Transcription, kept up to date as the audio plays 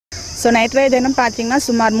So நேற்றைய தினம் பார்த்தீங்கன்னா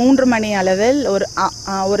சுமார் 3 மணி அளவில்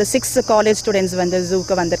ஒரு 6 காலேஜ் ஸ்டூடெண்ட்ஸ் வந்து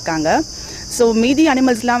ஜூக்கு வந்திருக்காங்க. ஸோ மீதி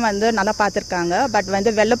அனிமல்ஸ்லாம் வந்து நல்லா பார்த்துருக்காங்க. பட்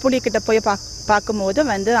வந்து வெள்ளைப்புலி கிட்ட போய் பார்க்கும்போது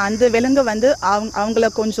வந்து அந்த விலங்கு வந்து அவங்கள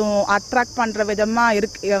கொஞ்சம் அட்ராக்ட் பண்ணுற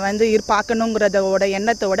விதமாக பார்க்கணுங்கிறதோட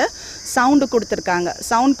எண்ணத்தோட சவுண்டு கொடுத்துருக்காங்க.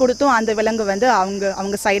 சவுண்ட் கொடுத்தும் அந்த விலங்கு வந்து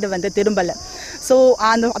அவங்க சைடு வந்து திரும்பலை. ஸோ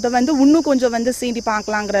அதை வந்து இன்னும் கொஞ்சம் வந்து சீண்டி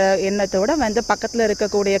பார்க்கலாங்கிற எண்ணத்தோட வந்து பக்கத்தில்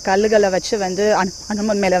இருக்கக்கூடிய கல்லுகளை வச்சு வந்து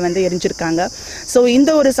அனுமன் மேலே வந்து எரிஞ்சிருக்காங்க. ஸோ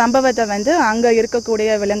இந்த ஒரு சம்பவத்தை வந்து அங்கே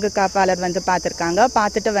இருக்கக்கூடிய விலங்கு காப்பாளர் வந்து பார்த்துருக்காங்க.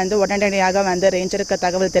 பார்த்துட்டு வந்து உடனடியாக வந்து ரேஞ்சருக்கு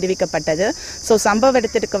தகவல் தெரிவிக்கப்பட்டது. ஸோ சம்பவ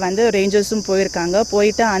இடத்திற்கு வந்து ரேஞ்சர்ஸும் போயிருக்காங்க.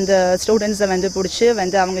 போயிட்டு அந்த ஸ்டூடெண்ட்ஸை வந்து பிடிச்சி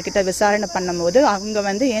வந்து அவங்க கிட்ட விசாரணை பண்ணும்போது அவங்க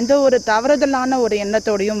வந்து எந்த ஒரு தவறுதலான ஒரு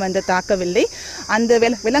எண்ணத்தோடையும் வந்து தாக்கவில்லை. அந்த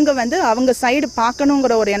விலங்கு வந்து அவங்க சைடு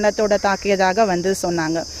பார்க்கணுங்கிற ஒரு எண்ணத்தோட தாக்கியதாக வந்து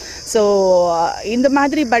சொன்னாங்க. ஸோ இந்த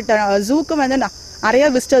மாதிரி பட் ஜூக்கு வந்து நிறைய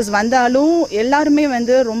விசிட்டர்ஸ் வந்தாலும் எல்லாருமே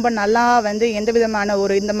வந்து ரொம்ப நல்லா வந்து எந்த விதமான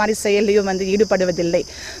ஒரு இந்த மாதிரி செயல்லையும் வந்து ஈடுபடுவதில்லை.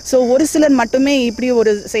 ஸோ ஒரு சிலர் மட்டுமே இப்படி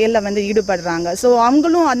ஒரு செயலில் வந்து ஈடுபடுறாங்க. ஸோ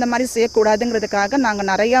அவங்களும் அந்த மாதிரி செய்யக்கூடாதுங்கிறதுக்காக நாங்கள்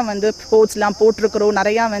நிறையா வந்து போர்ட்ஸ்லாம் போட்டிருக்கிறோம்,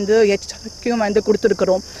 நிறையா வந்து எச்சரிக்கையும் வந்து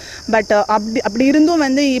கொடுத்துருக்குறோம். பட் அப்படி இருந்தும்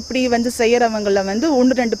வந்து இப்படி வந்து செய்கிறவங்கள வந்து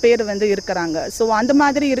 1-2 பேர் வந்து இருக்கிறாங்க. ஸோ அந்த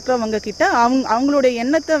மாதிரி இருக்கிறவங்க கிட்ட அவங்களுடைய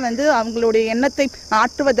எண்ணத்தை வந்து அவங்களுடைய எண்ணத்தை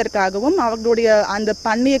ஆற்றுவதற்காகவும் அவங்களுடைய அந்த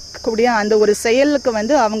பண்ணியக்கூடிய அந்த ஒரு செயல்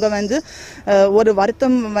வந்து அவங்க வந்து ஒரு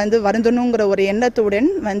வருத்தம் வந்து வருந்தணுங்கிற ஒரு எண்ணத்துடன்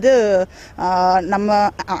வந்து நம்ம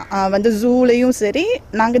வந்து ஜூலையும் சரி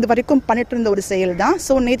நாங்கள் இது வரைக்கும் பண்ணிட்டு இருந்த ஒரு செயல் தான்.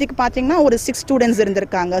 ஸோ நேற்றுக்கு பார்த்தீங்கன்னா ஒரு 6 ஸ்டூடெண்ட்ஸ்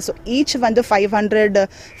இருந்திருக்காங்க. ஸோ ஈச் வந்து 500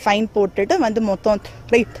 ஃபைன் போட்டுட்டு வந்து மொத்தம்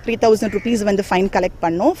 3000 rupees வந்து ஃபைன் கலெக்ட்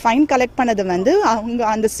பண்ணோம். ஃபைன் கலெக்ட் பண்ணது வந்து அவங்க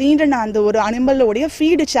அந்த சீண்டன அந்த ஒரு அனிமலோடைய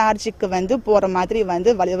ஃபீடு சார்ஜுக்கு வந்து போகிற மாதிரி வந்து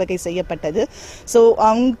வழிவகை செய்யப்பட்டது. ஸோ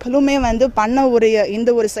அவங்களுமே வந்து இந்த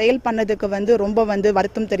ஒரு செயல் பண்ணதுக்கு வந்து ரொம்ப வந்து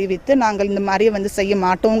வருத்தம் தெரிவித்து நாங்கள் இந்த மாதிரி வந்து செய்ய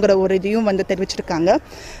மாட்டோங்கிற ஒரு இதையும் வந்து தெரிவிச்சிருக்காங்க.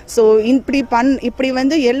 ஸோ இப்படி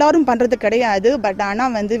வந்து எல்லாரும் பண்றது கிடையாது. பட்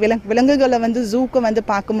ஆனால் வந்து விலங்குகளை வந்து ஜூக்கு வந்து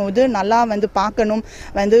பார்க்கும்போது நல்லா வந்து பார்க்கணும்.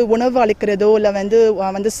 வந்து உணவு அளிக்கிறதோ இல்லை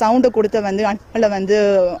வந்து சவுண்டு கொடுத்து வந்து அனிமலை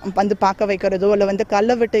வந்து பார்க்க வைக்கிறதோ இல்லை வந்து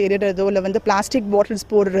கல்லை விட்டு எறிகிறதோ இல்லை வந்து பிளாஸ்டிக்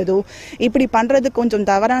பாட்டில்ஸ் போடுறதோ இப்படி பண்றது கொஞ்சம்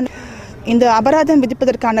தவறான. இந்த அபராதம்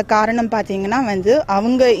விதிப்பதற்கான காரணம் பார்த்தீங்கன்னா வந்து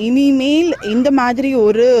அவங்க இனிமேல் இந்த மாதிரி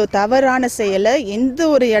ஒரு தவறான செயலை எந்த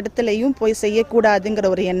ஒரு இடத்துலையும் போய் செய்யக்கூடாதுங்கிற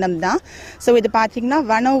ஒரு எண்ணம் தான். ஸோ இது பார்த்தீங்கன்னா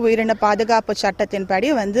வன உயிரின பாதுகாப்பு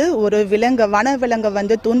சட்டத்தின்படி வந்து ஒரு வன விலங்கை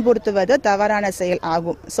வந்து துன்புறுத்துவது தவறான செயல்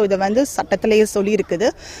ஆகும். ஸோ இதை வந்து சட்டத்திலேயே சொல்லியிருக்குது.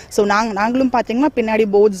 ஸோ நாங்களும் பார்த்தீங்கன்னா பின்னாடி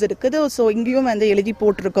போர்ட்ஸ் இருக்குது. ஸோ இங்கேயும் வந்து எழுதி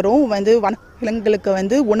போட்டிருக்கிறோம் வந்து வன விலங்குகளுக்கு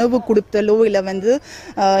வந்து உணவு கொடுத்தலோ இல்லை வந்து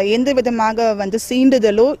எந்த விதமாக வந்து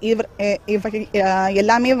சீண்டுதலோ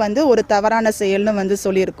எல்லாமே வந்து ஒரு தவறான செயல்னு வந்து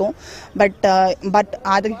சொல்லியிருக்கோம். பட்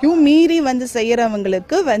அதையும் மீறி வந்து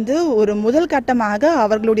செய்யறவங்களுக்கு வந்து ஒரு முதல் கட்டமாக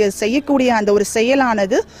அவர்களுடைய செய்யக்கூடிய அந்த ஒரு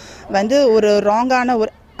செயலானது வந்து ஒரு ராங்கான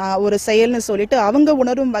ஒரு செயல்னு சொல்லிட்டு அவங்க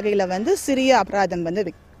உணரும் வகையில வந்து சிறிய அபராதம் வந்து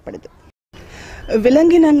விதிக்கப்படுது.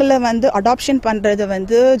 விலங்கினங்களை வந்து அடாப்ஷன் பண்ணுறது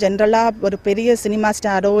வந்து ஜென்ரலாக ஒரு பெரிய சினிமா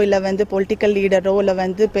ஸ்டாரோ இல்லை வந்து பொலிட்டிக்கல் லீடரோ இல்லை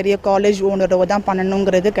வந்து பெரிய காலேஜ் ஓனரோ தான்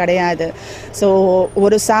பண்ணணுங்கிறது கிடையாது. ஸோ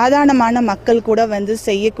ஒரு சாதாரணமான மக்கள் கூட வந்து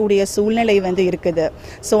செய்யக்கூடிய சூழ்நிலை வந்து இருக்குது.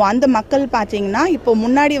 ஸோ அந்த மக்கள் பார்த்தீங்கன்னா இப்போ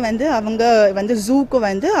முன்னாடி வந்து அவங்க வந்து ஜூக்கு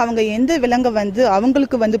வந்து அவங்க எந்த விலங்கை வந்து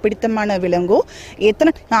அவங்களுக்கு வந்து பிடித்தமான விலங்கோ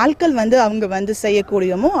எத்தனை நாட்கள் வந்து அவங்க வந்து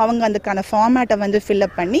செய்யக்கூடியமோ அவங்க அதுக்கான ஃபார்மேட்டை வந்து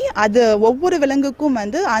ஃபில்அப் பண்ணி அது ஒவ்வொரு விலங்குக்கும்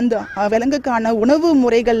வந்து அந்த விலங்குக்கான உணவு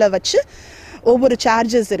முறைகளில் வச்சு ஒவ்வொரு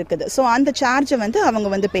சார்ஜஸ் இருக்குது. ஸோ அந்த சார்ஜை வந்து அவங்க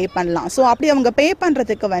வந்து பே பண்ணலாம். ஸோ அப்படி அவங்க பே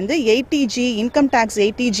பண்ணுறதுக்கு வந்து 80G இன்கம் டேக்ஸ்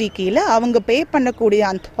 80G கீழே அவங்க பே பண்ணக்கூடிய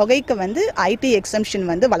அந்த தொகைக்கு வந்து ஐடி எக்ஸம்ஷன்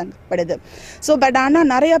வந்து வழங்கப்படுது. ஸோ பட் ஆனால்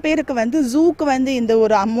நிறைய பேருக்கு வந்து ஜூக்கு வந்து இந்த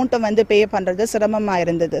ஒரு அமௌண்ட்டை வந்து பே பண்ணுறது சிரமமாக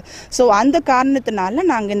இருந்தது. ஸோ அந்த காரணத்தினால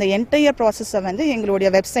நாங்கள் இந்த என்டையர் ப்ராசஸை வந்து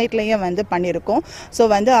எங்களுடைய வெப்சைட்லேயே வந்து பண்ணியிருக்கோம். ஸோ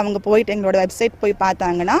வந்து அவங்க போயிட்டு எங்களோட வெப்சைட் போய்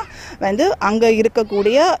பார்த்தாங்கன்னா வந்து அங்கே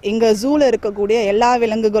இங்கே ஜூவில் இருக்கக்கூடிய எல்லா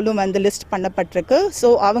விலங்குகளும் வந்து லிஸ்ட் பண்ணப்பட்டிருக்கு. ஸோ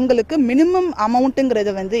அவங்களுக்கு மினிமம்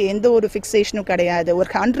அமௌண்ட்டுங்கிறது வந்து எந்த ஒரு ஃபிக்ஸேஷனும் கிடையாது. ஒரு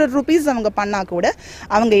 100 rupees அவங்க பண்ணால் கூட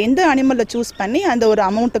அவங்க எந்த அனிமலை சூஸ் பண்ணி அந்த ஒரு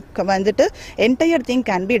அமௌண்ட்டுக்கு வந்துட்டு entire thing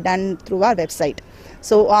can be done through R website.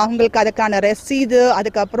 So அவங்களுக்கு அதுக்கான ரசீது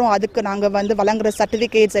அதுக்கப்புறம் அதுக்கு நாங்கள் வந்து வழங்குற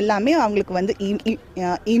சர்டிஃபிகேட்ஸ் எல்லாமே அவங்களுக்கு வந்து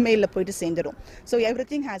இமெயிலில் போயிட்டு சேர்ந்துடும். So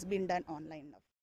everything has been done online.